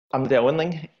I'm Dale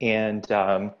Winling, and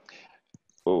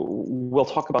we'll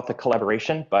talk about the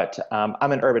collaboration, but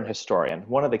I'm an urban historian.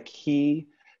 One of the key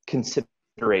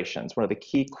considerations, one of the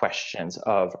key questions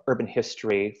of urban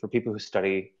history for people who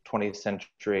study 20th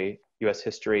century US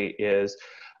history is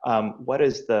what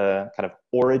is the kind of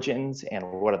origins and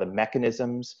what are the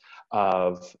mechanisms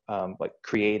of like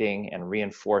creating and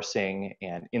reinforcing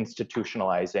and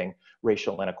institutionalizing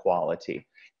racial inequality.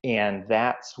 And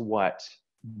that's what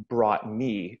brought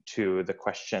me to the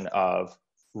question of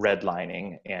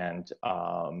redlining and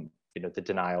the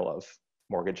denial of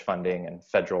mortgage funding and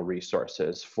federal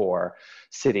resources for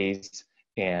cities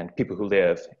and people who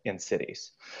live in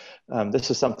cities.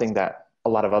 This is something that a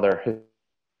lot of other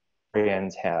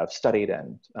historians have studied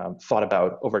and thought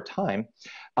about over time,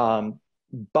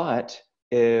 but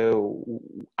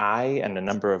I and a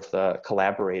number of the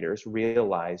collaborators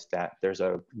realized that there's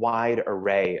a wide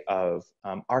array of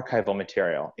archival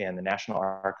material in the National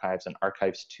Archives and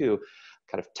Archives too,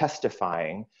 kind of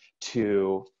testifying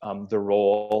to the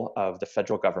role of the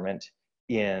federal government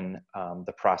in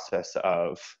the process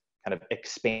of kind of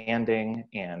expanding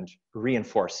and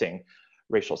reinforcing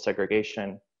racial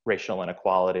segregation, racial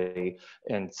inequality,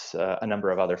 and a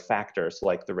number of other factors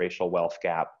like the racial wealth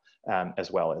gap, as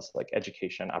well as like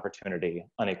education opportunity,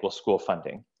 unequal school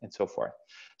funding, and so forth.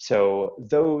 So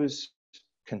those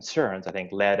concerns, I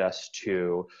think, led us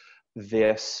to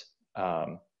this,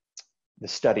 the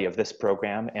study of this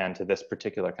program and to this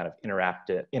particular kind of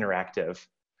interactive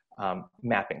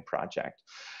mapping project.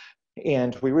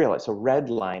 And we realized, so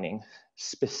redlining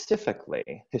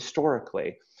specifically,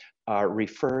 historically,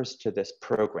 refers to this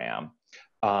program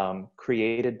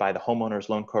created by the Homeowners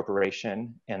Loan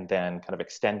Corporation and then kind of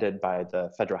extended by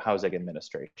the Federal Housing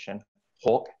Administration,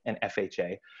 HOLC and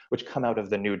FHA, which come out of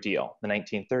the New Deal, the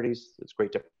 1930s, this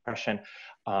Great Depression.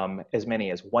 As many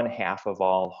as 1/2 of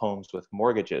all homes with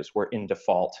mortgages were in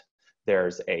default.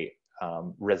 There's a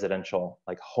residential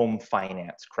like home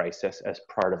finance crisis as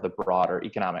part of the broader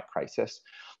economic crisis.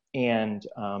 And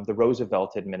the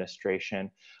Roosevelt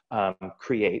administration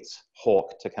creates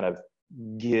HOLC to kind of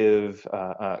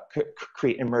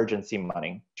create emergency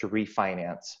money to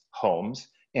refinance homes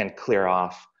and clear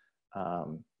off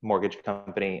mortgage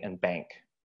company and bank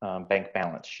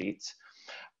balance sheets.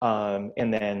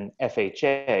 And then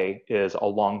FHA is a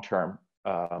long-term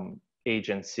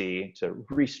agency to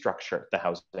restructure the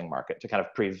housing market to kind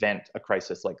of prevent a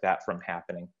crisis like that from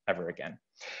happening ever again.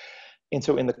 And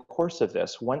so in the course of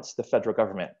this, once the federal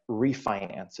government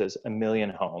refinances 1 million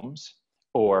homes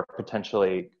or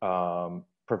potentially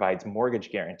provides mortgage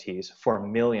guarantees for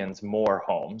millions more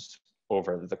homes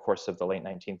over the course of the late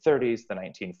 1930s, the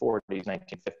 1940s,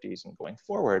 1950s, and going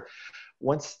forward,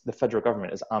 once the federal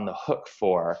government is on the hook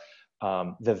for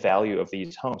the value of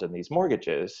these homes and these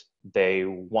mortgages, they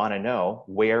want to know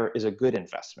where is a good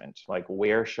investment, like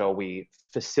where shall we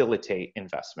facilitate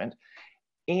investment,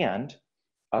 and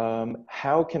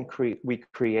how can we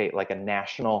create like a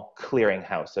national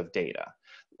clearinghouse of data.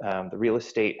 The real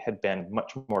estate had been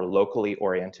much more locally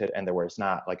oriented, and there was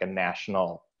not like a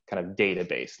national kind of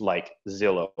database like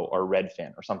Zillow or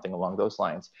Redfin or something along those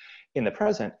lines in the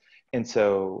present. And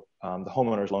so the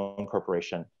Homeowners Loan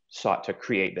Corporation sought to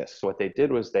create this. So what they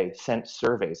did was they sent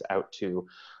surveys out to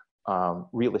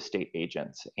real estate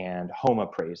agents and home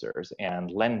appraisers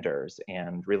and lenders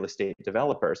and real estate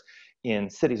developers in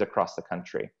cities across the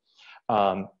country.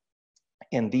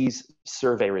 And these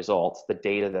survey results, the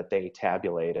data that they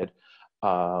tabulated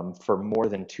for more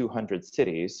than 200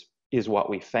 cities, is what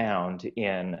we found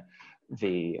in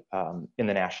the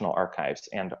National Archives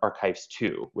and Archives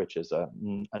 2, which is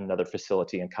another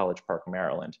facility in College Park,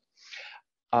 Maryland.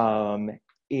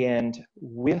 And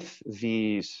with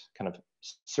these kind of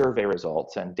survey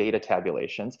results and data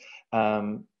tabulations,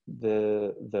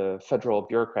 the federal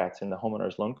bureaucrats in the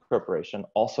Homeowners Loan Corporation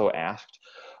also asked,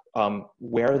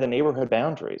 where are the neighborhood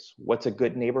boundaries? What's a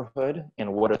good neighborhood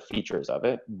and what are the features of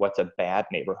it? What's a bad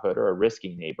neighborhood or a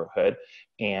risky neighborhood?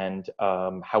 And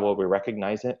how will we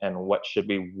recognize it? And what should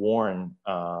we warn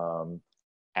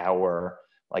our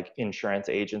like insurance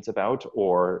agents about,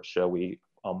 or shall we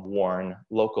warn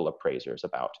local appraisers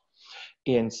about?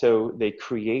 And so they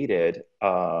created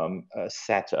a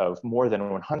set of more than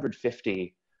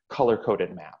 150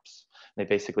 color-coded maps. They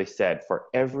basically said for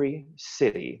every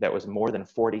city that was more than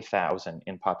 40,000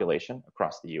 in population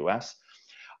across the US,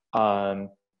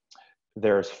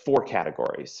 there's 4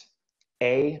 categories.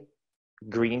 A,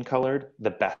 green colored,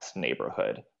 the best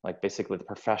neighborhood, like basically the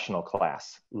professional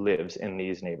class lives in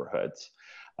these neighborhoods.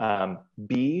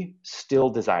 B, still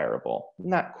desirable,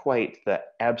 not quite the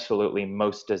absolutely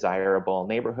most desirable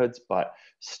neighborhoods, but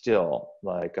still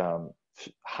like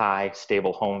high,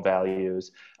 stable home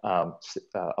values, a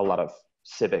lot of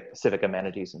civic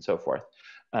amenities and so forth.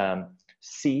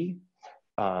 C,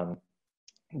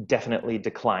 definitely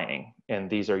declining, and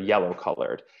these are yellow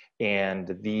colored.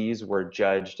 And these were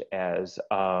judged as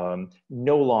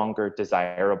no longer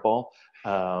desirable,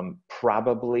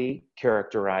 probably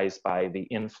characterized by the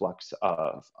influx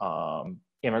of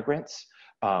immigrants,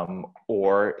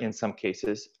 or in some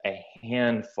cases, a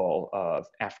handful of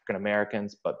African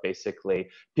Americans, but basically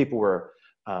people were,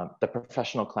 the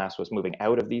professional class was moving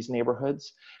out of these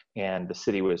neighborhoods, and the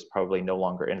city was probably no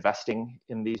longer investing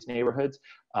in these neighborhoods.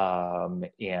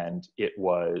 And it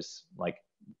was like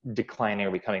declining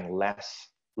or becoming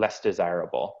less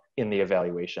desirable in the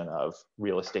evaluation of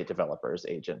real estate developers,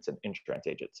 agents, and insurance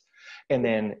agents. And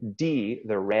then D,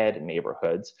 the red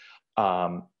neighborhoods,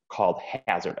 called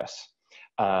hazardous.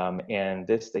 And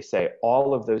this, they say,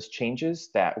 all of those changes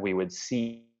that we would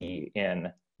see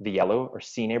in the yellow or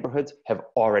C neighborhoods have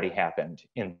already happened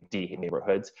in D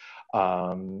neighborhoods,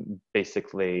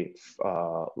 basically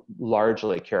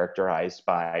largely characterized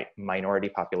by minority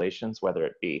populations, whether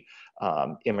it be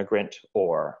immigrant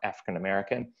or African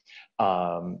American,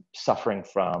 suffering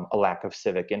from a lack of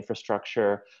civic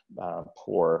infrastructure,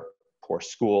 poor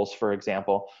schools, for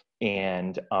example,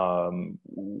 and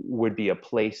would be a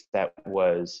place that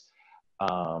was,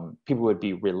 people would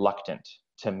be reluctant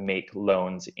to make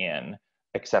loans in,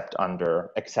 except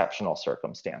under exceptional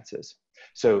circumstances.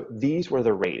 So these were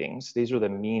the ratings, these were the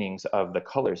meanings of the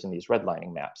colors in these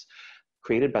redlining maps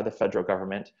created by the federal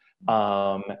government,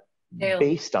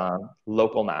 based on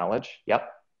local knowledge. Yep.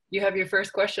 You have your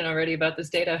first question already about this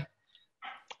data.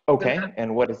 Okay,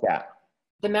 and what is that?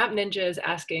 The Map Ninja is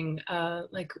asking,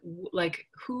 like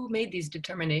who made these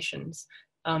determinations?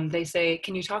 They say,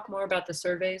 can you talk more about the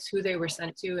surveys, who they were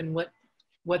sent to, and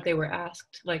what they were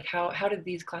asked? Like how did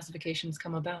these classifications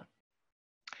come about?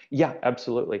 Yeah,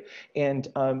 absolutely. And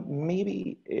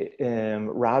maybe,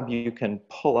 Rob, you can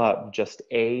pull up just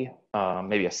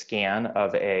maybe a scan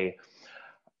of an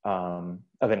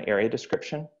area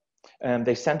description. And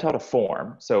they sent out a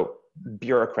form. So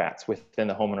bureaucrats within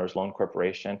the Homeowners Loan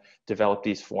Corporation developed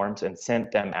these forms and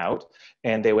sent them out.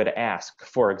 And they would ask,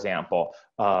 for example,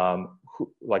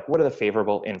 what are the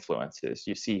favorable influences?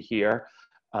 You see here,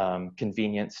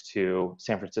 convenience to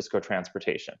San Francisco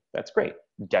transportation. That's great.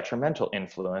 Detrimental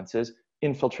influences,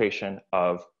 infiltration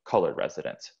of colored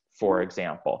residents, for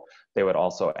example. They would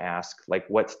also ask, like,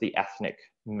 what's the ethnic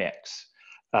mix?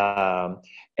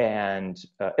 And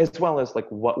as well as, like,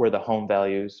 what were the home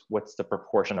values? What's the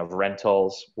proportion of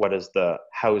rentals? What is the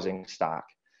housing stock?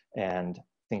 And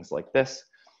things like this.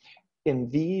 In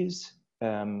these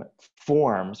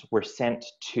forms were sent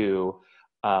to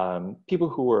people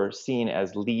who were seen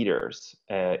as leaders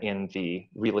in the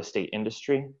real estate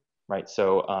industry, right?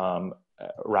 So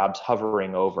Rob's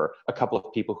hovering over a couple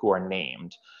of people who are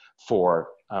named for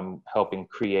helping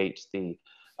create the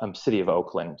City of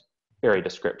Oakland area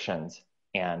descriptions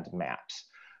and maps.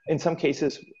 In some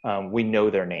cases, we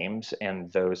know their names,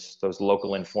 and those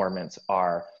local informants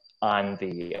are on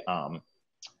the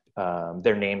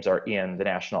their names are in the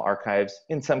National Archives.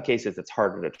 In some cases, it's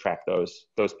harder to track those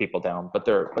people down, but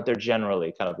they're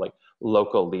generally kind of like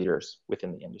local leaders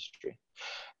within the industry.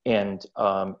 And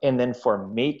then for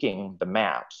making the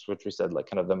maps, which we said, like,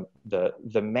 kind of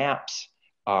the maps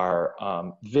are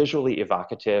visually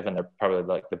evocative, and they're probably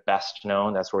like the best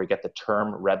known. That's where we get the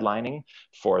term redlining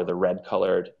for the red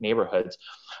colored neighborhoods.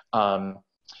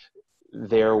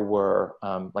 There were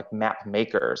like map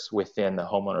makers within the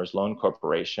Homeowners Loan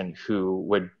Corporation who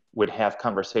would have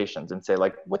conversations and say,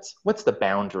 like, what's the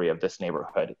boundary of this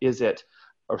neighborhood? Is it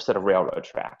a set of railroad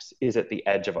tracks? Is it the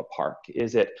edge of a park?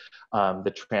 Is it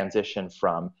the transition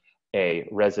from a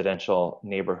residential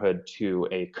neighborhood to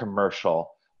a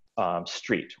commercial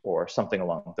street, or something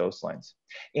along those lines?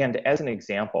 And as an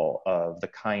example of the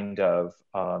kind of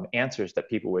answers that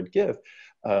people would give,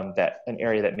 that an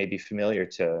area that may be familiar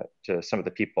to some of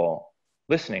the people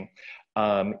listening,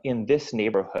 in this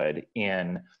neighborhood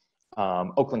in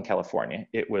Oakland, California,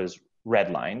 it was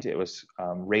redlined. It was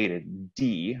rated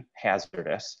D,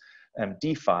 hazardous.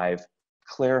 D5,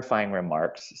 clarifying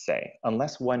remarks say,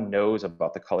 unless one knows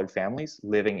about the colored families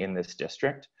living in this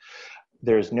district,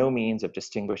 there is no means of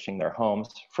distinguishing their homes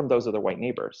from those of their white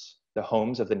neighbors. The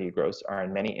homes of the Negroes are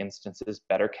in many instances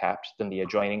better kept than the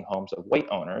adjoining homes of white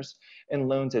owners, and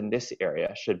loans in this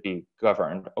area should be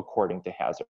governed according to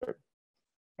hazard.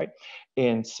 Right?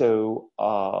 And so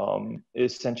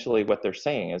essentially what they're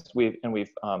saying is we've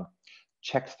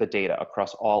checked the data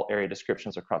across all area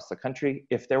descriptions across the country.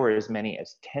 If there were as many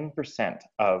as 10%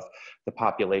 of the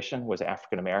population was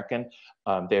African American,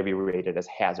 they'd be rated as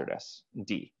hazardous,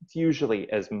 D. It's usually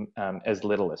as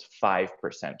little as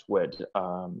 5% would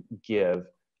give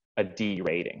a D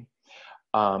rating.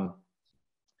 And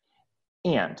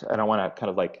I want to kind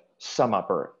of like sum up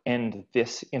or end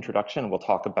this introduction. We'll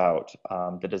talk about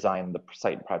the design, the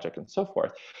site project, and so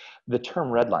forth. The term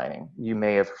redlining, you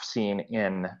may have seen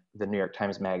in the New York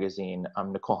Times Magazine,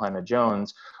 Nicole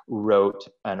Hannah-Jones wrote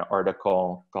an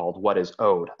article called What is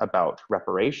Owed about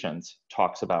reparations,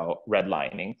 talks about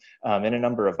redlining, and a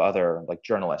number of other like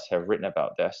journalists have written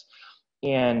about this.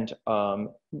 And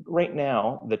right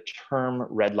now, the term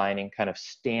redlining kind of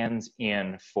stands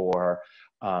in for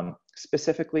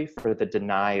specifically for the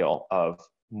denial of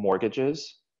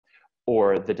mortgages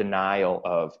or the denial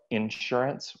of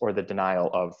insurance or the denial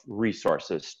of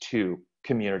resources to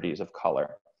communities of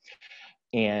color.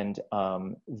 And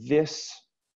the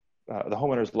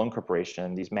Homeowners Loan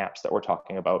Corporation, these maps that we're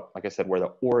talking about, like I said, were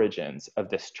the origins of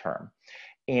this term.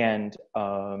 And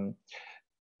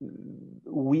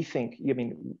we think, I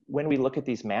mean, when we look at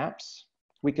these maps,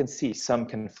 we can see some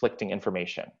conflicting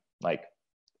information, like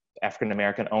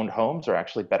African-American owned homes are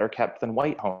actually better kept than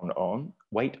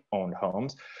white-owned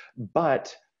homes.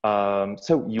 But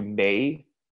so you may,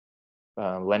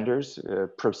 lenders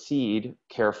proceed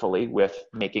carefully with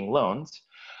making loans,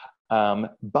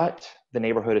 but the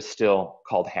neighborhood is still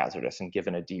called hazardous and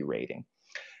given a D rating.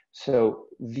 So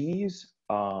these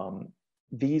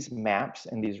maps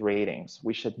and these ratings,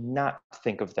 we should not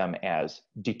think of them as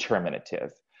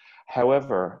determinative.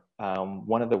 However,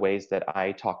 one of the ways that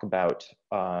I talk about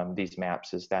these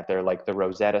maps is that they're like the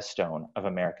Rosetta Stone of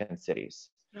American cities.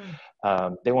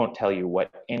 They won't tell you what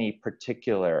any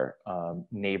particular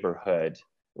neighborhood,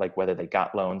 like whether they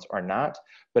got loans or not,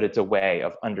 but it's a way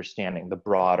of understanding the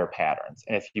broader patterns.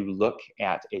 And if you look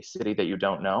at a city that you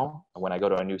don't know, when I go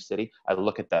to a new city, I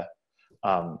look at the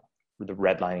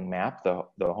redlining map, the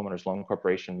Homeowners Loan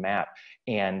Corporation map,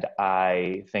 and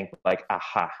I think like,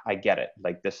 aha, I get it.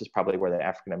 Like this is probably where the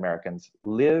African Americans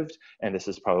lived, and this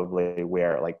is probably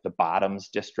where like the bottoms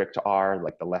district are,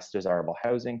 like the less desirable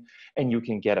housing, and you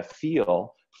can get a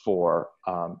feel for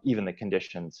even the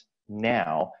conditions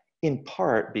now, in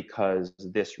part because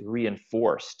this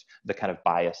reinforced the kind of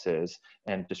biases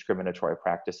and discriminatory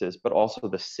practices, but also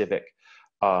the civic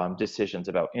decisions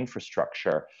about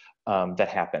infrastructure that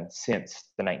happened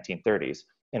since the 1930s.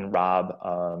 And Rob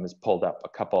has pulled up a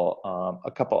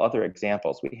couple other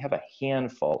examples. We have a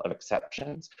handful of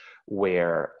exceptions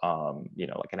where, you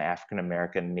know, like an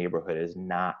African-American neighborhood is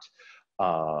not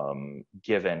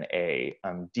given a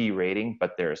D rating,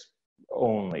 but there's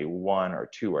only 1 or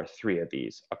 2 or 3 of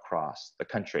these across the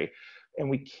country. And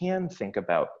we can think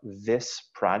about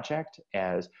this project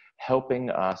as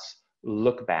helping us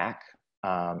look back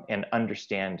and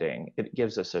understanding. It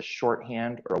gives us a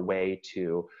shorthand or a way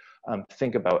to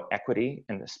think about equity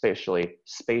and especially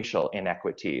spatial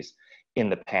inequities in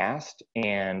the past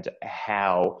and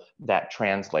how that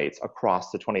translates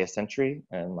across the 20th century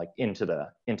and like into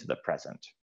the present.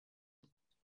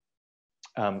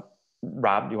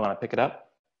 Rob, do you want to pick it up?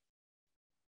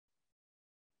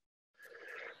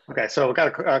 Okay, so we've got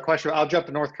a question. I'll jump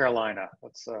to North Carolina.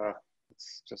 Let's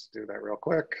just do that real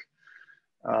quick.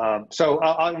 So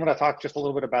I'm going to talk just a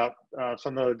little bit about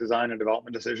some of the design and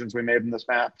development decisions we made in this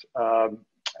map.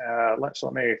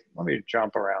 Let me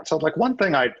jump around. So like one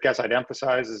thing I guess I'd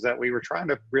emphasize is that we were trying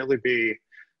to really be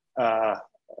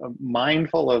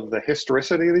mindful of the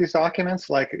historicity of these documents.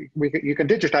 Like you can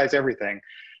digitize everything,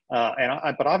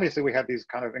 but obviously we have these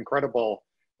kind of incredible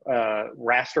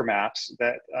raster maps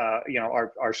that you know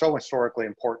are so historically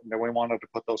important that we wanted to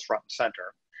put those front and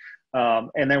center.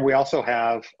 And then we also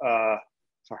have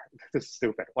sorry, this is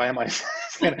stupid. Why am I?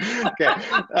 Okay,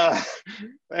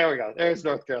 there we go. There's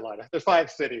North Carolina. There's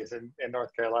 5 cities in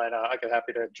North Carolina. I'm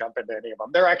happy to jump into any of them.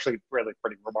 They're actually really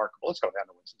pretty remarkable. Let's go down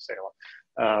to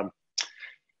Winston-Salem.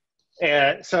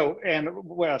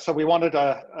 So we wanted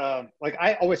to, like,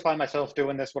 I always find myself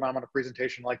doing this when I'm on a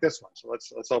presentation like this one. So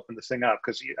let's open this thing up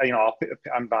because, you know,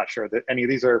 I'm not sure that any of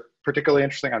these are particularly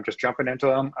interesting. I'm just jumping into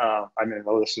them. I mean,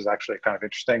 oh, this is actually kind of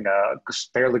interesting.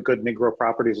 Fairly good Negro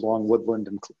properties along Woodland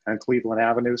and Cleveland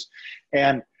Avenues.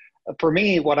 And for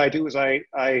me, what I do is I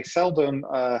seldom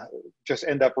just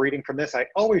end up reading from this. I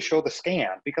always show the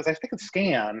scan because I think the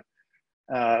scan,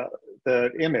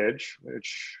 the image,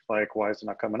 which like, why is it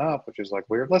not coming up? Which is like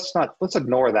weird. Let's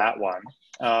ignore that one.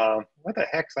 What the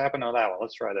heck's happened on that one?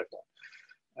 Let's try this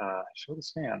one. Show the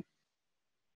scan.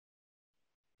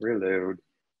 Reload.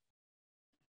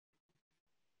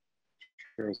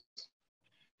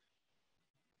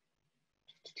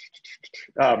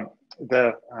 Oh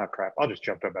crap, I'll just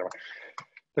jump to a better one.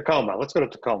 Tacoma, let's go to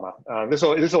Tacoma. This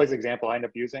is always an example I end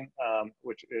up using,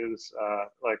 which is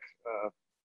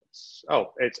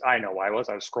I know why I was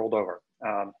scrolled over.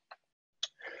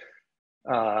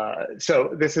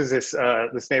 So this is this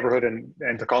neighborhood in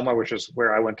Tacoma, which is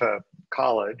where I went to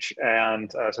college,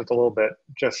 and so it's a little bit,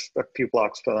 just a few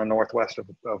blocks to the northwest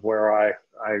of where I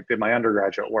did my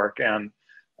undergraduate work. And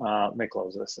let me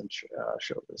close this and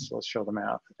show this. Let's show the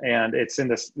map. And it's in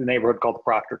this neighborhood called the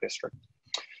Proctor District,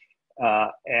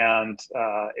 and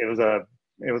it was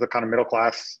a kind of middle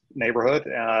class neighborhood,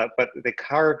 but they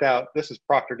carved out, this is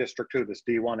Proctor District 2, this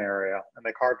D1 area, and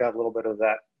they carved out a little bit of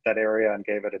that area and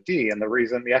gave it a D. And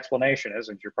the explanation is,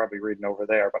 and you're probably reading over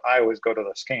there, but I always go to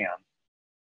the scan,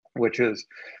 which is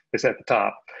at the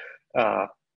top.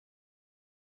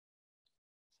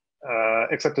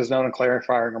 Except as known in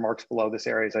clarifying remarks below, this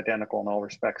area is identical in all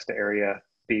respects to area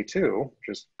B2,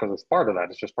 just because it's part of that.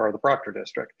 It's just part of the Proctor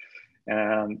District.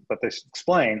 But they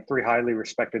explain 3 highly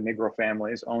respected Negro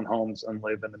families own homes and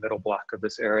live in the middle block of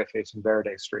this area facing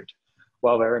Verde Street.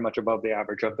 While very much above the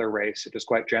average of their race, it is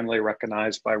quite generally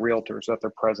recognized by realtors that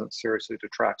their presence seriously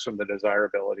detracts from the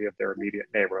desirability of their immediate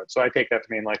neighborhood. So I take that to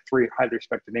mean like 3 highly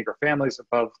respected Negro families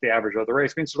above the average of the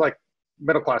race, means they're like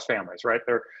middle-class families, right?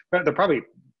 They're probably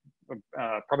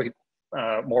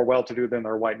more well-to-do than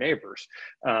their white neighbors,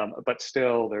 but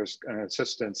still there's an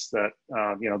insistence that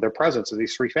their presence of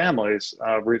these 3 families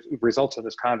results in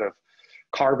this kind of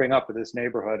carving up of this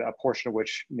neighborhood, a portion of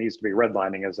which needs to be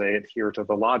redlining as they adhere to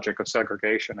the logic of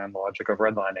segregation and the logic of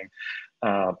redlining.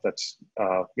 That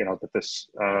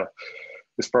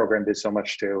this program did so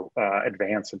much to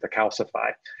advance and to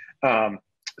calcify.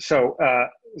 So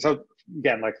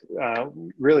again,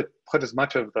 really put as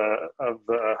much of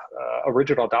the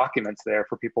original documents there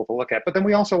for people to look at. But then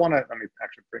we also want to, let me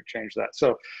actually change that.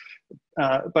 So,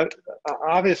 but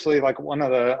obviously, like one of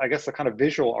the, I guess the kind of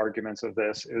visual arguments of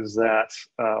this is that,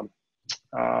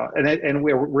 and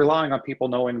we're relying on people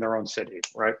knowing their own city,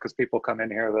 right? Because people come in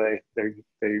here,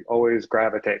 they always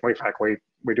gravitate. In fact, we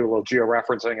do a little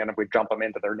georeferencing, and we jump them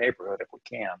into their neighborhood if we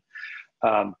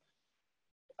can.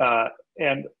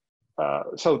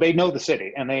 So they know the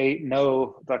city, and they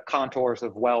know the contours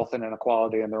of wealth and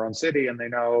inequality in their own city, and they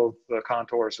know the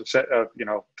contours of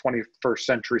 21st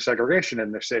century segregation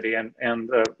in their city. And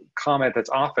the comment that's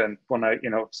often when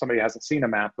somebody hasn't seen a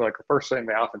map, like the first thing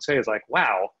they often say is like,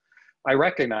 "Wow, I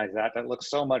recognize that. That looks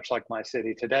so much like my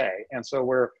city today." And so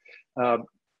we're kind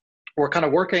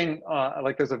of working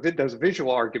like there's a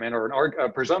visual argument or a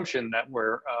presumption that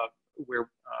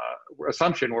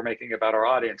assumption we're making about our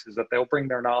audience is that they'll bring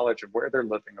their knowledge of where they're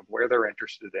living, of where they're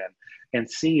interested in, and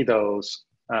see those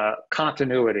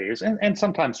continuities and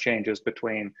sometimes changes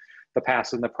between the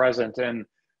past and the present, and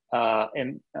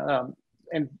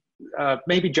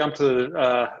maybe jump to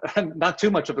not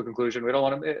too much of a conclusion. We don't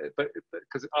want to, but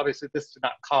because obviously this did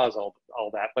not cause all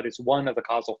that, but it's one of the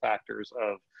causal factors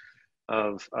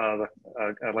of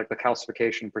like the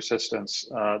calcification, persistence,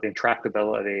 the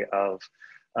intractability of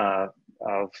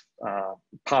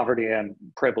poverty and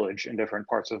privilege in different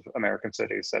parts of American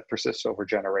cities that persists over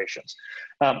generations.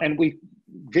 And we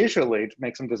visually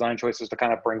make some design choices to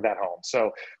kind of bring that home.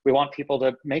 So we want people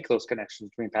to make those connections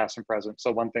between past and present.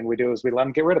 So one thing we do is we let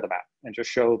them get rid of the map and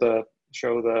just show the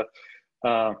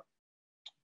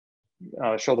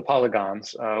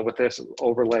polygons with this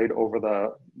overlaid over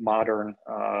the modern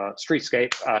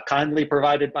streetscape, kindly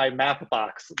provided by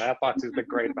Mapbox. Mapbox has been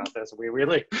great about this. We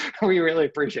really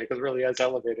appreciate it because it really has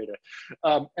elevated it.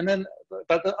 And then,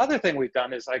 but the other thing we've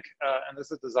done is like, and this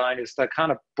is design, is to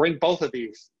kind of bring both of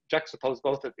these, juxtapose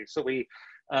both of these. So we,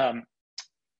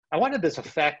 I wanted this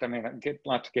effect. I mean,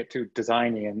 not to get too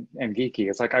designy and geeky.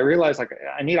 It's like I realized like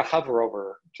I need a hover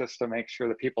over just to make sure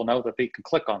that people know that they can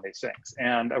click on these things.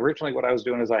 And originally, what I was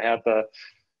doing is I had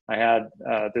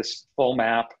this full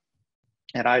map,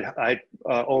 and I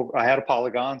had a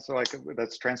polygon, so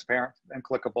that's transparent and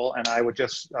clickable, and I would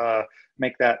just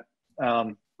make that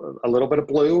a little bit of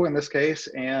blue in this case,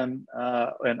 and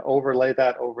overlay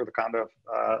that over the kind of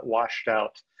washed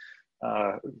out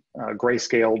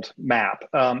grayscaled map,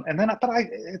 and then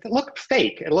it looked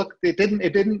fake. It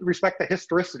didn't respect the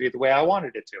historicity the way I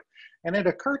wanted it to. And it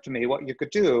occurred to me what you could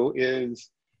do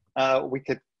is we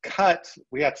could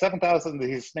we had 7,000 of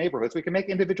these neighborhoods. We can make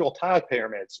individual tile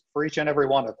pyramids for each and every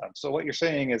one of them. So what you're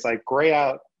saying is I gray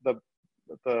out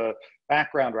the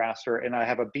background raster, and I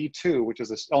have a B2, which is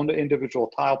this own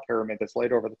individual tile pyramid that's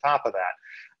laid over the top of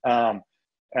that.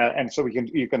 And so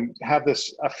you can have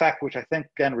this effect, which I think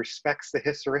again respects the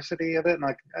historicity of it, and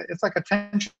like it's like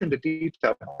attention to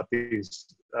detail about these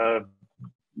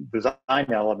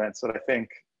design elements that I think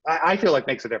I feel like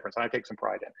makes a difference, and I take some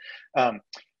pride in.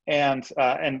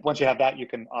 And once you have that, you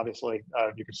can obviously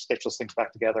you can stitch those things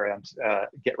back together and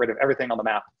get rid of everything on the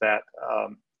map that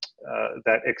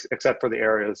except for the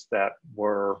areas that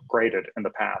were graded in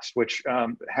the past, which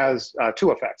has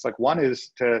two effects. Like, one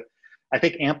is to, I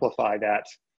think, amplify that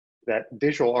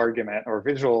visual argument or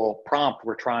visual prompt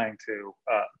we're trying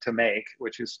to make,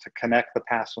 which is to connect the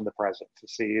past and the present, to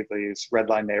see these red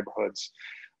line neighborhoods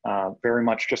very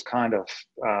much just kind of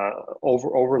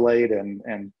overlaid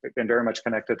and very much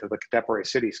connected to the contemporary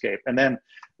cityscape. And then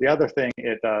the other thing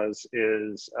it does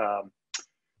is let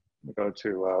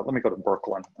me go to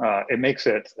Brooklyn. It makes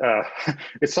it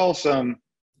it solves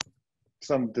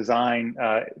some design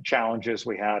challenges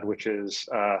we had, which is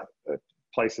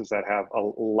places that have a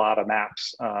lot of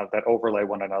maps that overlay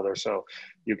one another. So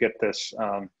you get this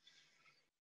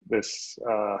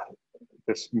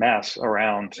this mess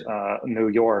around New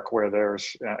York, where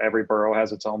there's every borough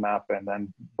has its own map, and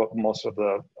then most of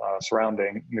the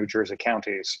surrounding New Jersey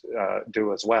counties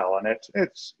do as well. And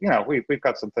it's you know, we've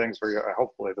got some things where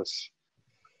hopefully this,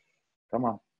 come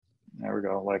on, there we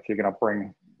go. Like, you're gonna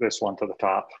bring this one to the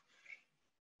top.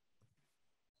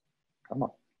 Come on,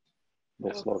 a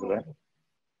little slow today.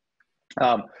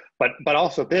 But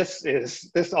also this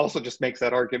also just makes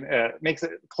that argument, makes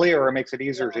it clearer, makes it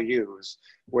easier to use,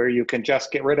 where you can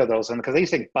just get rid of those. And because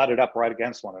these things butted up right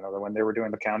against one another when they were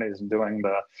doing the counties and doing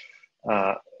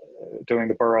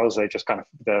the boroughs, they just kind of,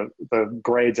 the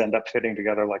grades end up fitting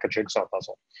together like a jigsaw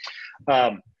puzzle.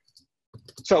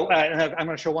 So and I'm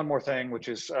going to show one more thing, which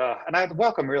is, and I'd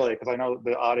welcome, really, because I know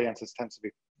the audience tends to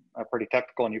be pretty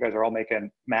technical, and you guys are all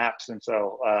making maps. And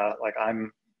so like,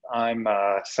 I'm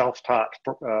a self-taught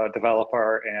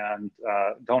developer and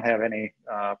don't have any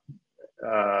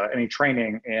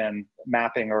training in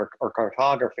mapping or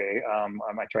cartography.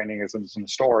 My training is as an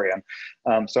historian.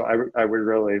 So I would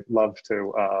really love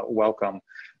to welcome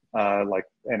like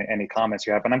any comments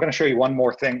you have. And I'm going to show you one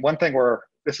more thing. One thing where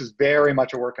this is very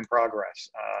much a work in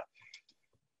progress.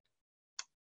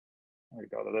 Let me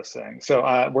go to this thing. So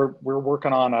we're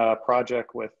working on a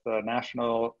project with the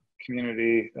National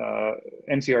Community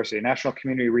NCRC, National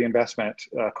Community Reinvestment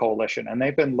Coalition, and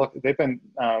they're going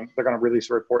to release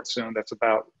a report soon that's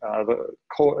about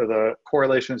the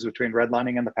correlations between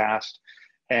redlining in the past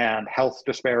and health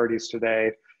disparities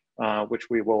today, which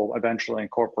we will eventually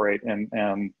incorporate in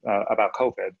about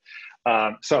COVID.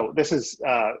 So this is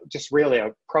just really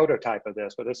a prototype of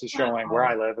this, but this is showing where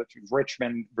I live, which is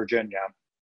Richmond, Virginia.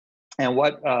 And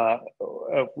what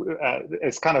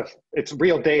it's kind of, it's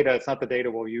real data. It's not the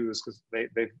data we'll use, because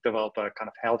they've developed a kind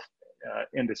of health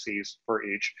indices for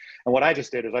each. And what I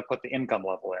just did is I put the income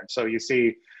level in. So you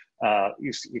see,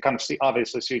 you kind of see,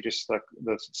 obviously see just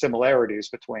the similarities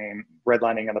between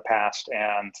redlining in the past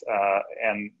and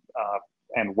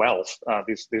wealth.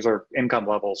 These are income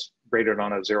levels rated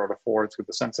on a 0 to 4 through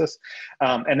the census.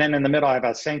 And then in the middle, I have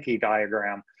a Sankey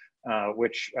diagram,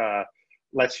 which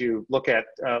lets you look at,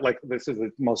 like, this is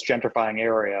the most gentrifying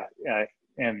area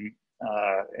in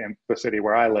the city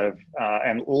where I live,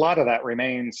 and a lot of that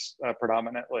remains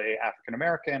predominantly African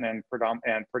American and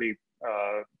pretty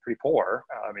poor.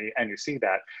 I mean, and you see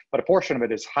that, but a portion of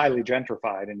it is highly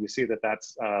gentrified, and you see that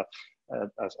that's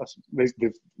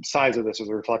the size of this is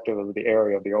reflective of the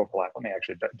area of the overlap. Let me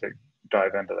actually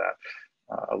dive into that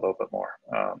a little bit more.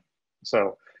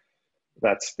 So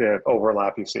that's the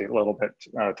overlap you see a little bit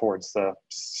towards the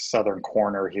southern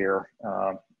corner here,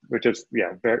 which is,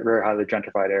 yeah, very, very highly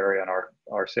gentrified area in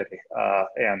our city.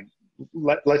 And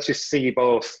let's just see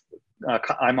both,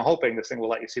 I'm hoping this thing will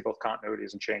let you see both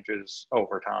continuities and changes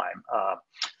over time.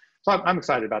 So I'm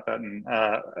excited about that. And,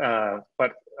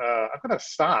 but I'm gonna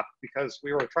stop, because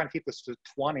we were trying to keep this to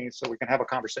 20 so we can have a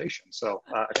conversation. So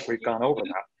I think we've gone over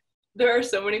that. There are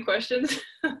so many questions.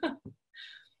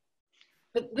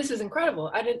 But this is incredible.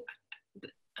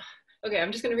 Okay,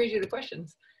 I'm just gonna read you the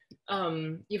questions.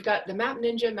 You've got the Map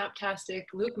Ninja, Maptastic,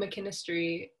 Luke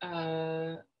McKinistry,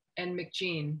 and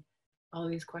McGean, all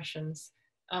these questions.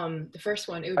 The first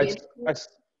one, it would be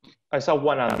I saw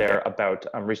one on there about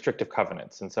restrictive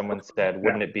covenants, and someone said,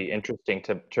 wouldn't it be interesting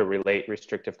to relate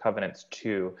restrictive covenants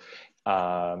to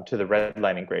the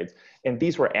redlining grades? And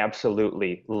these were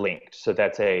absolutely linked. So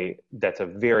that's a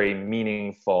very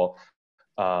meaningful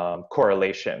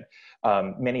correlation.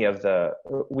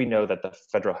 We know that the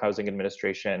Federal Housing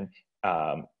Administration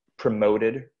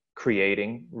promoted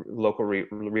creating local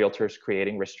realtors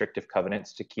creating restrictive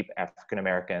covenants to keep African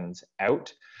Americans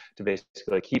out, to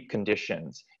basically keep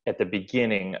conditions at the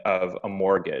beginning of a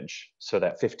mortgage, so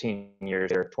that 15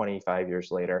 years or 25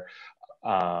 years later,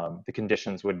 the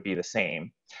conditions would be the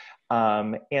same.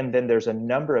 And then there's a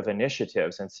number of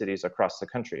initiatives in cities across the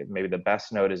country. Maybe the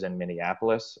best note is in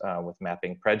Minneapolis with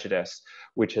Mapping Prejudice,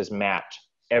 which has mapped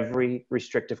every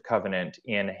restrictive covenant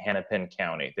in Hennepin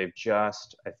County. They've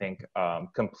just, I think,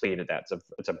 completed that.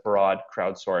 It's a broad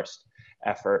crowdsourced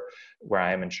effort. Where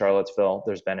I am in Charlottesville,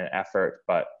 there's been an effort,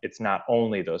 but it's not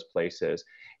only those places.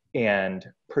 And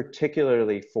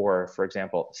particularly for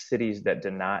example, cities that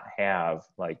do not have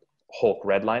like Hulk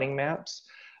redlining maps,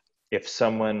 if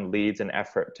someone leads an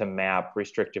effort to map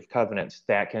restrictive covenants,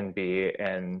 that can be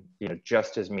an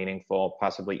just as meaningful,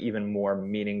 possibly even more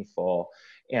meaningful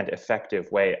and effective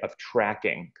way of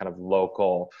tracking kind of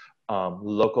local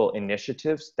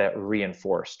initiatives that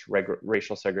reinforced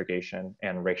racial segregation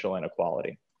and racial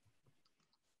inequality.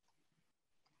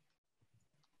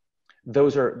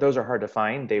 Those are hard to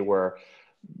find. They were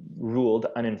ruled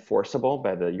unenforceable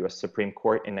by the US Supreme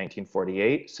Court in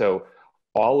 1948. So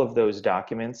all of those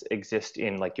documents exist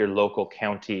in like your local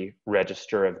county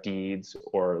register of deeds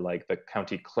or like the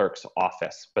county clerk's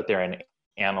office, but they're in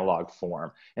analog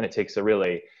form. And it takes a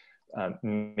really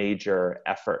major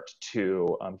effort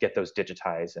to get those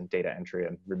digitized and data entry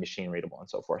and machine readable and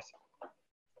so forth.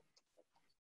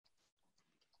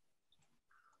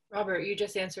 Robert, you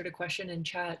just answered a question in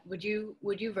chat. Would you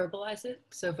verbalize it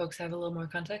so folks have a little more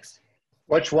context?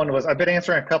 Which one was, I've been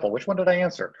answering a couple. Which one did I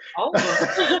answer? All of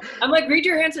them. I'm like, read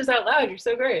your answers out loud. You're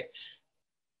so great.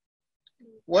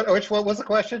 Which one was the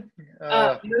question?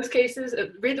 In those cases,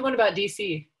 read the one about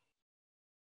DC.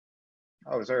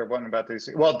 Oh, is there one about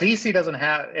DC? Well, DC doesn't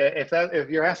have, if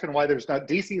you're asking why there's not,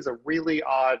 DC is a really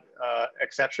odd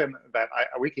exception that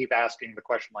we keep asking the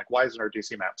question, like, why isn't there a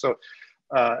DC map? So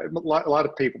a lot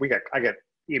of people, I get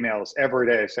emails every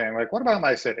day saying like, what about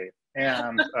my city?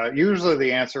 And usually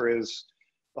the answer is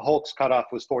the Hulk's cutoff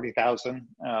was 40,000.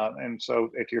 And so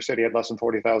if your city had less than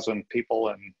 40,000 people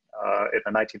in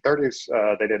the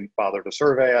 1930s, they didn't bother to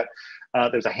survey it.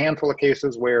 There's a handful of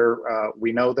cases where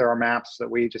we know there are maps that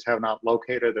we just have not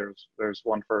located. There's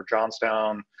one for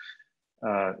Johnstown,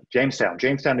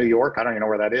 Jamestown, New York. I don't even know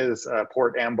where that is.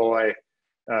 Port Amboy,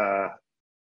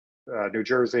 New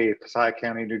Jersey, Passaic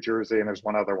County, New Jersey, and there's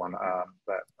one other one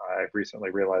that I recently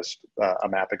realized a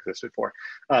map existed for.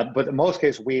 But in most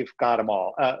cases, we've got them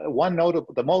all.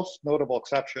 The most notable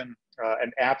exception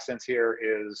and absence here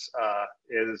is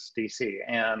DC,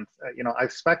 and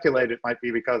I've speculated it might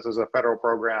be because there's a federal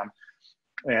program,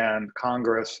 and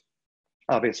Congress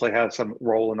obviously has some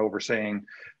role in overseeing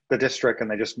the district,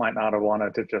 and they just might not have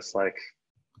wanted to just like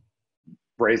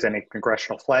raise any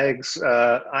congressional flags.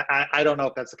 I don't know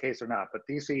if that's the case or not, but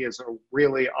DC is a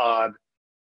really odd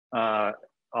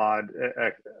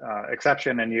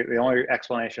exception, and the only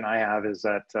explanation I have is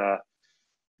that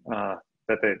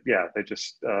they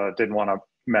just didn't want to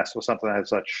mess with something that has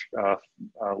such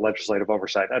legislative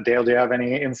oversight. Dale, do you have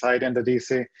any insight into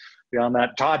DC beyond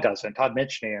that? Todd doesn't. Todd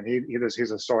Mitchney, and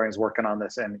he's a historian who's working on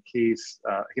this, and he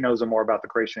knows more about the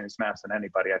creation of these maps than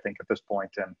anybody, I think, at this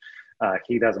point, and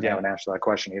he doesn't have an answer to that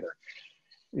question either.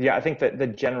 Yeah, I think that the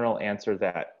general answer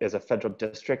that as a federal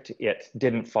district, it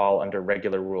didn't fall under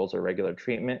regular rules or regular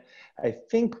treatment. I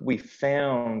think we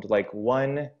found like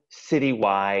one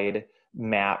citywide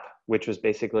map, which was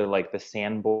basically like the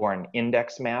Sanborn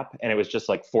index map. And it was just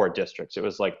like 4 districts. It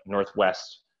was like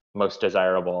Northwest, most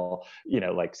desirable,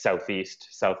 like Southeast,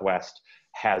 Southwest,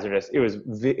 hazardous. It was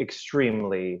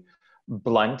extremely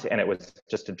blunt, and it was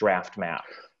just a draft map.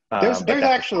 There's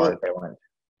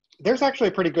actually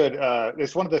a pretty good,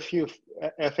 it's one of the few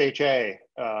FHA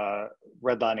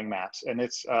redlining maps, and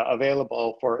it's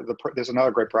available there's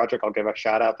another great project I'll give a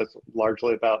shout out that's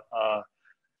largely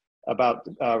about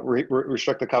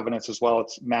restricted covenants as well.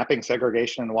 It's Mapping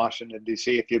Segregation in Washington,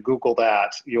 D.C. If you Google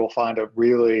that, you'll find a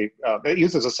really, it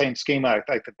uses the same schema,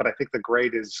 but I think the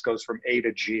grade goes from A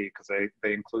to G, because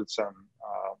they include some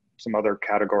other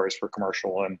categories for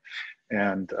commercial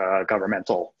and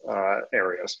governmental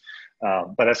areas.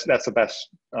 But that's the best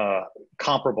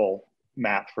comparable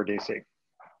map for DC.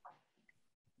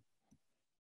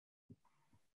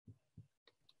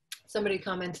 Somebody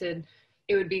commented,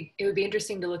 it would be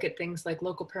interesting to look at things like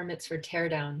local permits for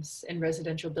teardowns in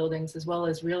residential buildings, as well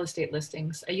as real estate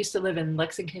listings. I used to live in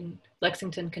Lexington,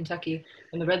 Kentucky,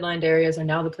 and the redlined areas are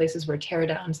now the places where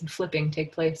teardowns and flipping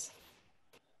take place.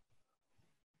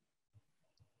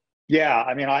 Yeah,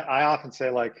 I mean, I often say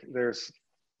like there's,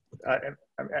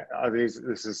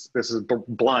 this is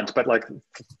blunt, but like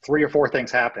 3 or 4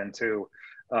 things happen to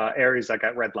areas that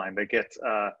got redlined. They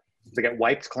get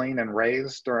wiped clean and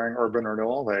razed during urban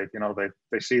renewal.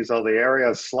 They seize all the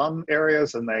areas, slum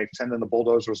areas, and they send in the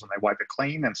bulldozers and they wipe it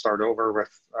clean and start over with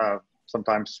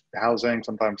sometimes housing,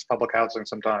 sometimes public housing,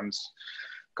 sometimes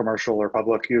commercial or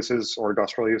public uses or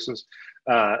industrial uses.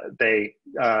 They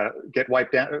get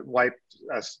wiped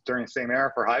during the same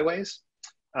era for highways.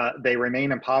 They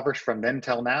remain impoverished from then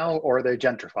till now, or they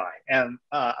gentrify. And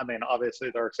I mean, obviously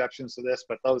there are exceptions to this,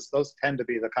 but those tend to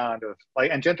be the kind of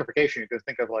like, and gentrification you can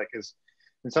think of like is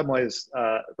in some ways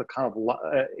the kind of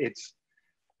it's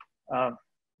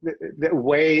the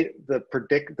way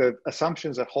the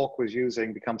assumptions that Hulk was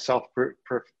using become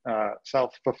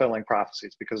self-fulfilling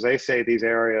prophecies, because they say these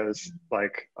areas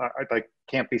like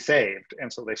can't be saved,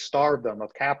 and so they starve them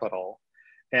of capital,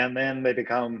 and then they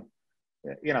become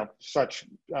such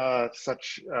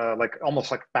like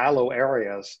almost like fallow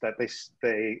areas that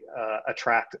they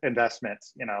attract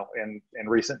investments in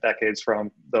recent decades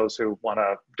from those who want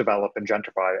to develop and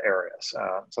gentrify areas.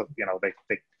 So they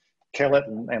kill it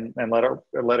and let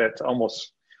it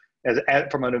almost as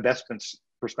from an investment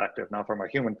perspective, not from a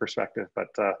human perspective, but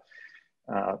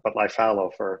lie fallow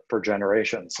for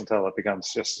generations until it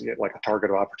becomes just like a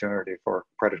target of opportunity for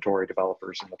predatory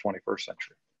developers in the 21st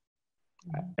century.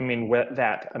 I mean, with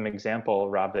that example,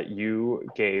 Rob, that you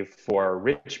gave for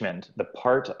Richmond, the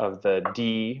part of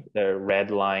the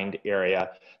red lined area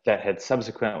that had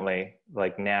subsequently,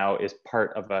 like now, is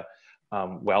part of a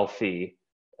wealthy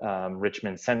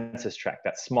Richmond census tract,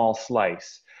 that small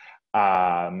slice. What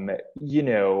I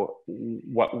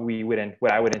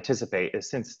would anticipate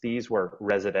is, since these were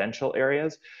residential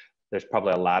areas, there's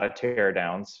probably a lot of tear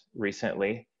downs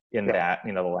recently in that,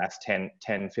 the last 10,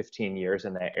 15 years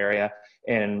in that area.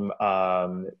 And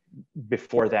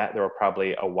before that, there were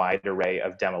probably a wide array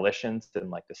of demolitions in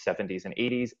like the 70s and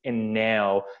 80s. And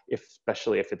now,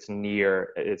 especially if it's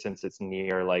near, since it's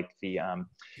near like the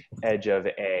edge of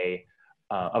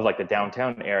like the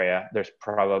downtown area,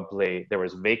 there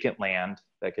was vacant land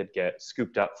that could get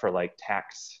scooped up for like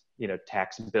tax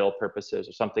bill purposes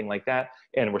or something like that.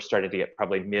 And we're starting to get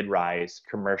probably mid-rise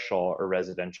commercial or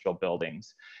residential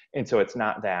buildings. And so it's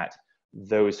not that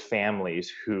those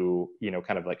families who,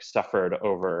 kind of like suffered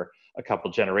over a couple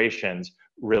generations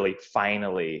really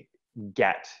finally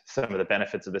get some of the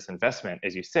benefits of this investment.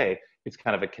 As you say, it's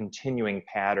kind of a continuing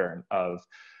pattern of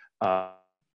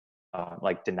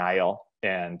like denial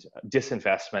and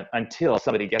disinvestment until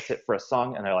somebody gets it for a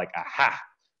song and they're like, aha,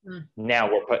 now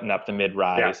we're putting up the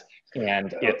mid-rise,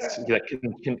 and it's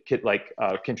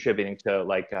contributing to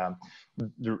like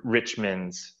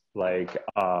Richmond's like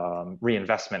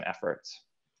reinvestment efforts.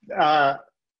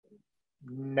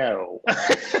 No.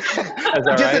 Just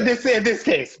right? in this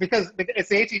case, because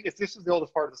this is the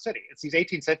oldest part of the city. It's these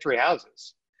 18th century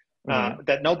houses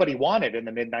that nobody wanted in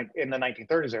the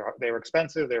 1930s. They were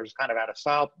expensive. They were kind of out of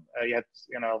style. You had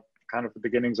kind of the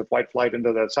beginnings of white flight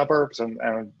into the suburbs, and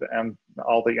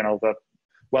all the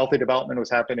wealthy development was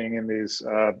happening in these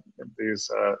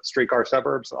streetcar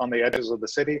suburbs on the edges of the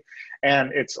city.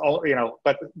 And it's all,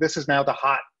 but this is now the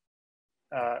hot,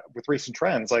 with recent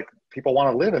trends, like people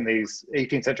want to live in these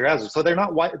 18th century houses. So they're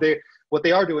not white. What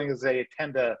they are doing is they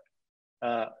tend to,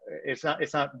 it's not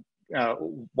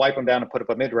wipe them down and put up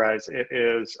a mid-rise. It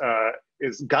is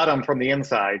gut them from the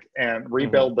inside and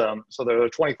rebuild them so they're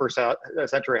 21st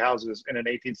century houses in an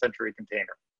 18th century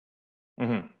container.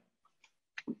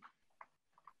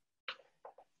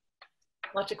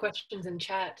 Lots of questions in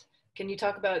chat. Can you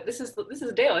talk about, this is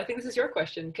Dale, I think this is your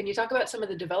question. Can you talk about some of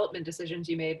the development decisions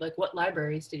you made? Like, what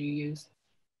libraries did you use?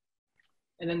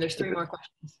 And then there's 3 more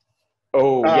questions.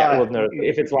 Oh, yeah, well, no,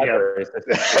 if it's libraries,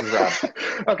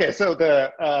 okay, so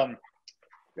the,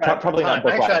 probably not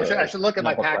book actually, I should look at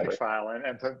my package file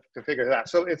and to figure that out.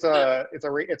 So it's a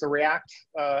React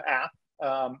app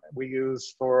we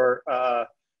use for,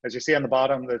 as you see on the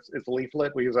bottom, it's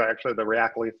leaflet. We use actually the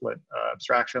React leaflet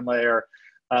abstraction layer.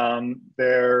 I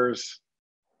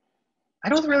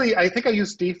think I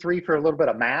use D3 for a little bit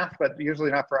of math, but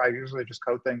usually not for, I usually just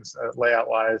code things layout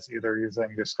wise, either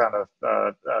using just kind of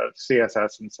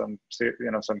CSS and some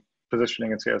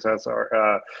positioning in CSS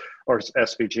or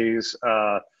SVGs.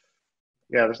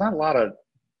 There's not a lot of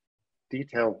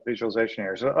detailed visualization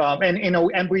here. So,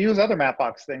 and we use other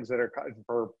Mapbox things that are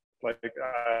for like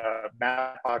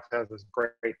Mapbox has this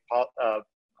great.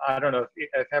 I don't know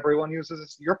if everyone uses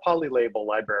this. Your polylabel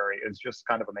library is just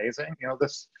kind of amazing.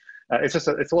 This it's just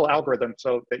it's a little algorithm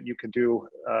so that you can do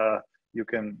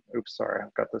oops, sorry,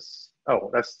 I've got this. Oh,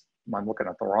 I'm looking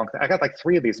at the wrong thing. I got like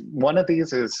 3 of these. One of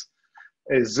these is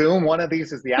Zoom, one of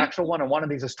these is the actual one, and one of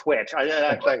these is Twitch. I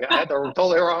had the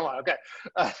totally wrong one. Okay,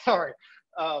 sorry.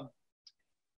 The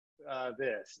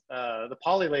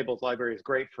polylabels library is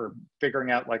great for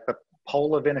figuring out like the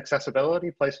pole of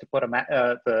inaccessibility, place to put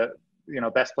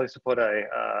best place to put a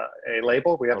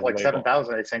label. We have like label.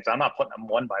 7,000 of these things. I'm not putting them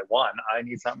one by one. I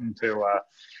need something to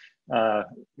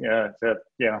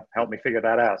help me figure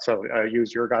that out. So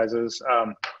use your guys's.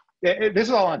 This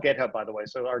is all on GitHub, by the way.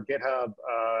 So our GitHub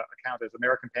account is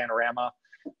American Panorama.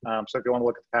 So if you want to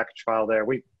look at the package file there,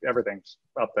 everything's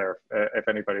up there if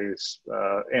anybody's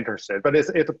interested. But it's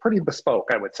a pretty bespoke,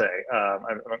 I would say.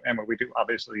 And we do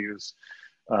obviously use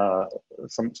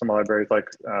some libraries like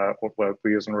what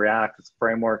we use in React. It's a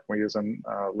framework. We use in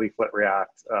Leaflet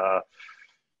React,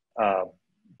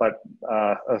 but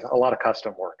a lot of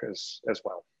custom work as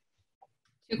well.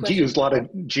 Use a lot of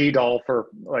GDAL for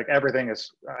like everything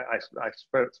is. I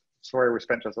swear we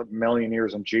spent just a million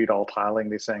years in GDAL tiling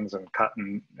these things and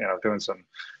cutting, doing some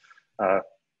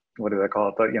what do they call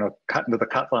it? But cutting to the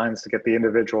cut lines to get the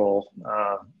individual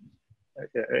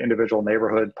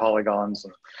neighborhood polygons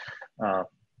and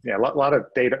a lot of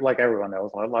data, like everyone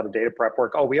knows, a lot of data prep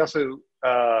work. Oh, we also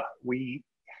we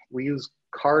use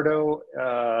Cardo.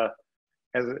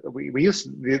 We used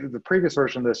the previous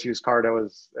version of this used Cardo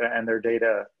and their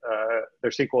data, their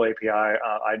SQL API.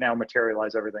 I now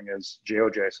materialize everything as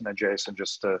GeoJSON and JSON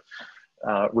just to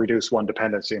reduce one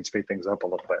dependency and speed things up a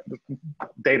little bit.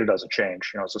 Data doesn't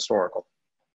change, it's historical.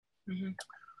 Mm-hmm.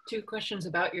 2 questions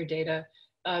about your data,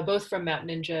 both from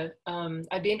MapNinja.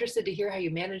 I'd be interested to hear how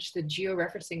you manage the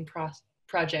georeferencing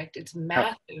project. It's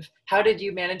massive. How did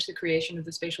you manage the creation of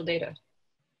the spatial data?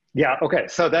 Yeah. Okay.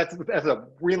 So that's a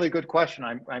really good question.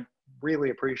 I really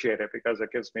appreciate it because it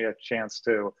gives me a chance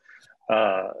to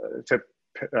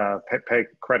pay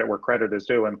credit where credit is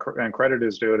due, and credit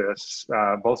is due to us,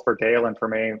 both for Gail and for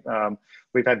me.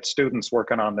 We've had students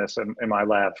working on this in my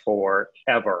lab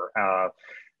forever.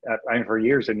 For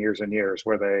years and years and years,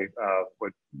 where they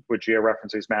would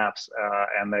georeference these maps,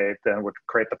 and they then would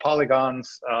create the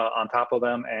polygons on top of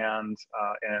them. And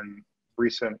in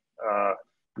recent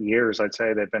years, I'd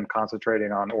say they've been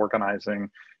concentrating on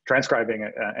transcribing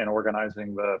and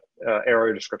organizing the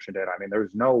area description data. I mean,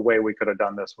 there's no way we could have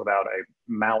done this without a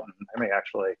mountain.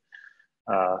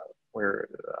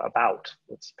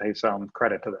 Let's pay some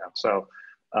credit to them. So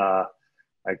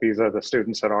like these are the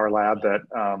students at our lab that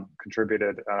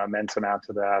contributed an immense amount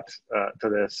to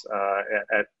this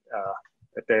at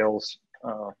Dale's.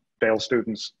 Dale's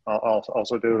students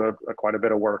also do quite a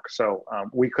bit of work. So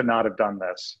we could not have done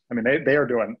this. I mean, they are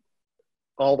doing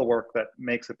all the work that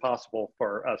makes it possible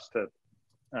for us to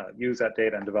use that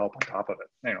data and develop on top of it.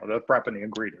 They're prepping the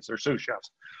ingredients. They're sous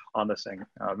chefs on this thing.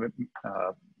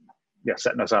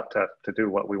 Setting us up to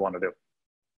do what we want to do.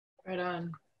 Right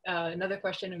on. Another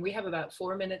question, and we have about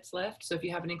 4 minutes left, so if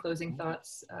you have any closing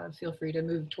thoughts, feel free to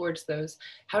move towards those.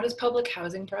 How does public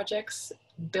housing projects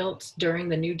built during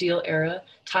the New Deal era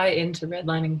tie into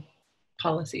redlining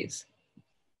policies?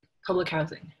 Public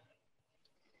housing.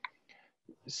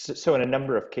 So in a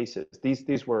number of cases,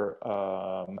 these were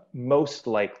most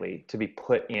likely to be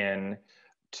put in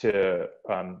to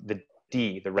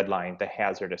the red line, the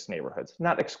hazardous neighborhoods.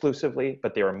 Not exclusively,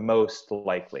 but they were most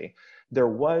likely. There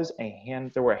were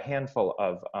a handful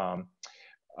of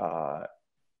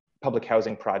public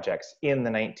housing projects in the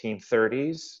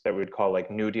 1930s that we would call like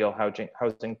New Deal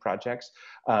housing projects,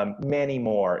 many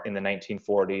more in the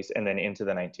 1940s and then into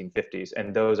the 1950s.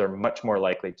 And those are much more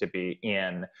likely to be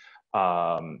in,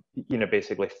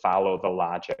 basically follow the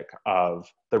logic of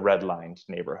the redlined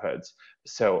neighborhoods.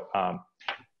 So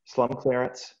slum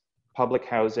clearance, public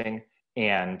housing,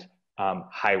 and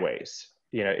highways.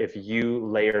 If you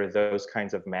layer those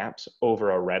kinds of maps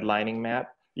over a redlining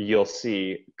map, you'll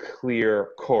see clear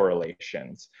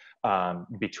correlations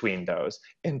between those.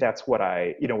 And that's what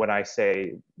when I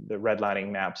say the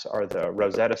redlining maps are the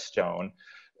Rosetta Stone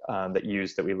that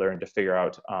we learned to figure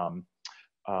out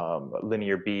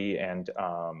linear B and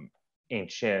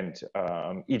ancient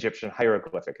Egyptian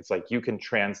hieroglyphic. It's like you can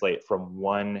translate from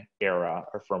one era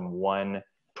or from one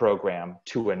program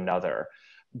to another,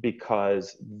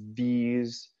 because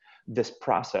this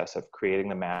process of creating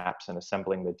the maps and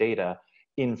assembling the data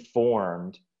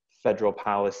informed federal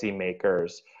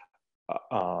policymakers,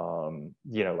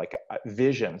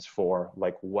 visions for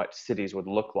like what cities would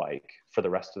look like for the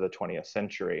rest of the 20th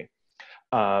century.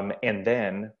 And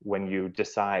then when you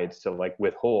decide to like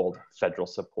withhold federal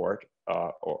support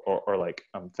or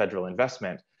federal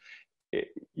investment, it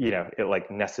like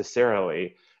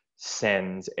necessarily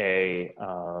sends a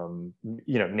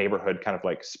neighborhood kind of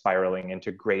like spiraling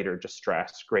into greater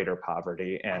distress, greater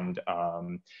poverty, and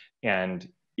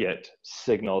it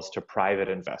signals to private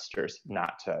investors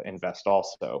not to invest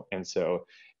also. And so,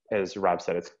 as Rob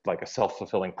said, it's like a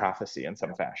self-fulfilling prophecy in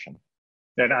some fashion.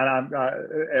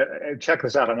 Check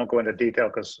this out. I won't go into detail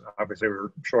because obviously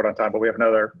we're short on time, but we have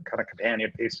another kind of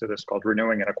companion piece to this called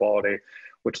Renewing Inequality,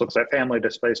 which looks at family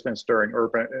displacements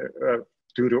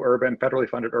due to federally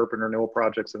funded urban renewal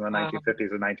projects in the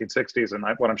 1950s and 1960s. And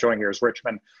what I'm showing here is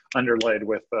Richmond underlaid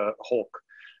with Hulk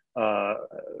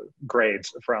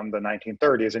grades from the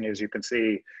 1930s. And as you can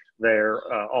see there,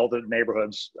 all the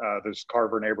neighborhoods, there's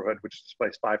Carver neighborhood, which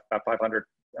displaced about 500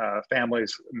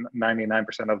 families,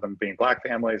 99% of them being Black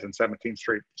families, and 17th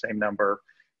Street, same number,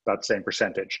 about the same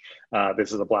percentage.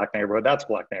 This is a Black neighborhood. That's a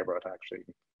Black neighborhood, actually.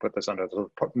 Put this under, the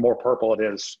more purple it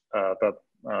is, the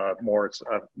more it's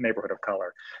a neighborhood of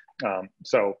color.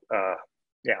 So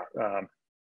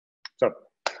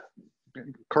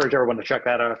encourage everyone to check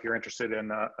that out if you're interested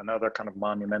in another kind of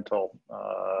monumental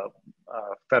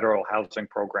federal housing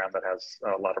program that has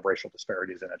a lot of racial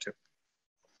disparities in it too.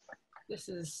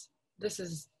 This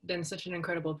has been such an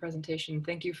incredible presentation.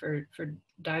 Thank you for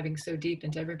diving so deep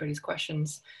into everybody's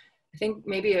questions. I think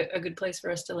maybe a good place for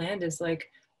us to land is like,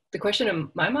 the question in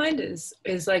my mind is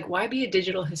like, why be a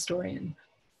digital historian?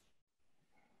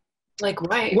 Like,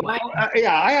 why?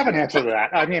 Yeah, I have an answer to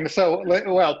that. I mean, so,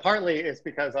 well, partly it's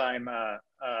because I'm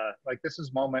like, this is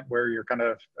a moment where you're kind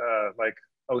of like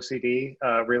OCD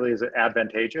really is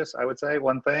advantageous, I would say,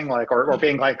 one thing, like, or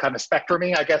being like kind of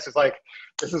spectrumy, I guess, is like,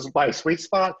 this is my sweet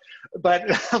spot. But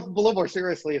a little more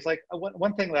seriously, it's like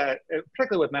one thing that,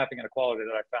 particularly with mapping inequality,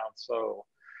 that I found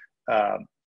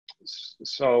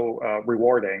so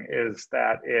rewarding is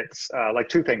that it's like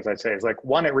two things I'd say is like,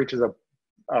 one, it reaches a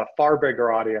far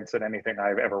bigger audience than anything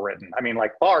I've ever written. I mean,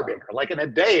 like far bigger, like in a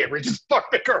day, it reaches far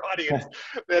bigger audience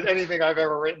than anything I've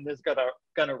ever written is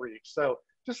gonna reach. So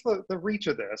just the reach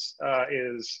of this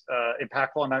is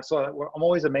impactful. And so I'm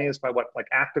always amazed by what like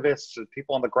activists and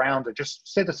people on the ground and just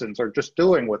citizens are just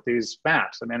doing with these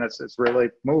maps. I mean, it's really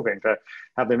moving to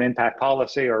have them impact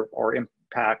policy or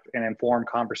impact and inform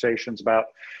conversations about,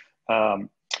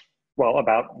 well,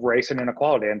 about race and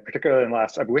inequality. And particularly in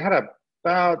we had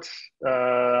about,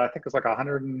 I think it was like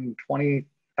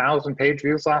 120,000 page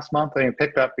views last month. And it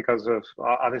picked up because of,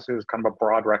 obviously there's kind of a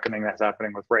broad reckoning that's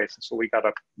happening with race. And so we got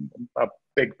a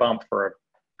big bump for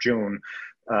June,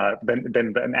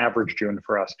 than an average June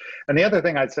for us. And the other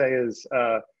thing I'd say is,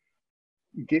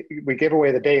 we give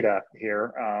away the data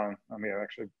here. Let me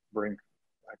actually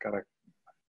got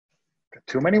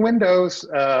too many windows.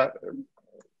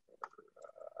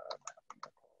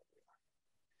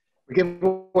 We give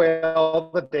away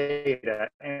all the data,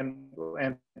 and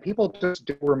people just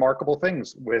do remarkable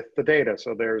things with the data.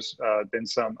 So there's been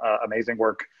some amazing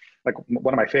work. Like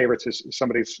one of my favorites is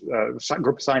somebody's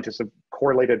group of scientists have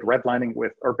correlated redlining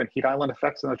with urban heat island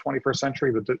effects in the 21st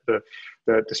century,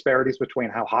 the disparities between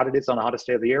how hot it is on the hottest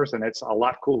day of the year. And it's a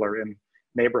lot cooler in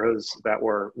neighborhoods that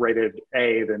were rated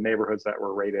A than neighborhoods that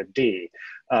were rated D.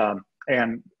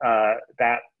 And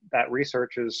that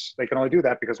research is, they can only do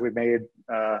that because we've made,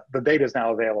 the data is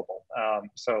now available.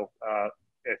 So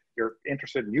if you're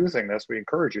interested in using this, we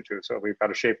encourage you to. So we've got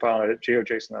a shapefile at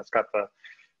GeoJSON that's got the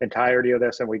entirety of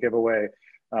this, and we give away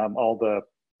all the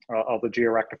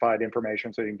georectified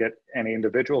information, so you can get any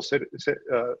individual city as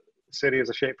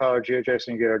a shapefile or GeoJSON.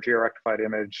 You get our georectified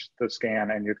image, the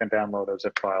scan, and you can download a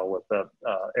zip file with the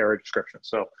area description.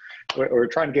 So we're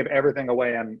trying to give everything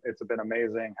away, and it's been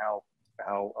amazing how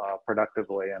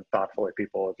productively and thoughtfully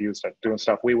people have used it, doing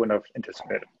stuff we wouldn't have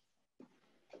anticipated.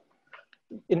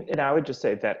 And I would just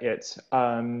say that it's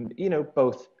you know,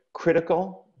 both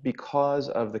critical because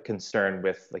of the concern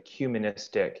with like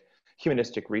humanistic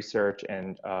research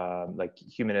and like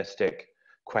humanistic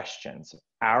questions.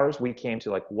 Ours, we came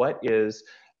to like, what are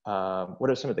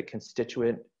some of the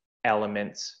constituent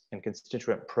elements and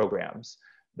constituent programs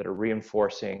that are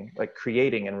reinforcing, like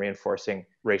creating and reinforcing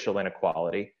racial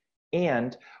inequality,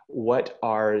 and what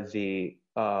is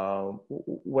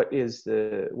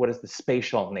the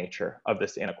spatial nature of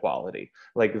this inequality?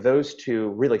 Like those two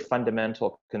really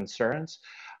fundamental concerns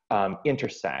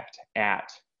intersect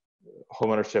at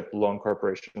homeownership, loan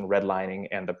corporation, redlining,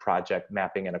 and the project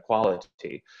Mapping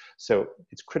Inequality. So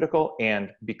it's critical,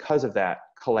 and because of that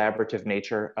collaborative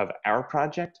nature of our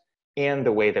project and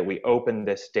the way that we open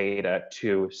this data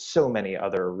to so many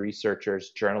other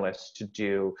researchers, journalists to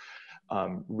do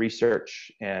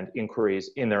research and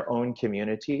inquiries in their own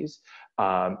communities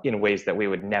in ways that we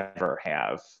would never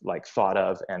have like thought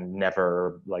of and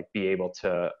never like be able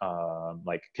to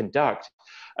like conduct,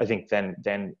 I think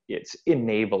then it's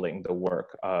enabling the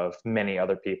work of many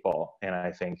other people, and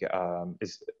I think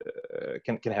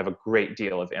can have a great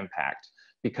deal of impact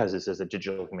because this is a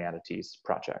digital humanities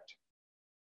project.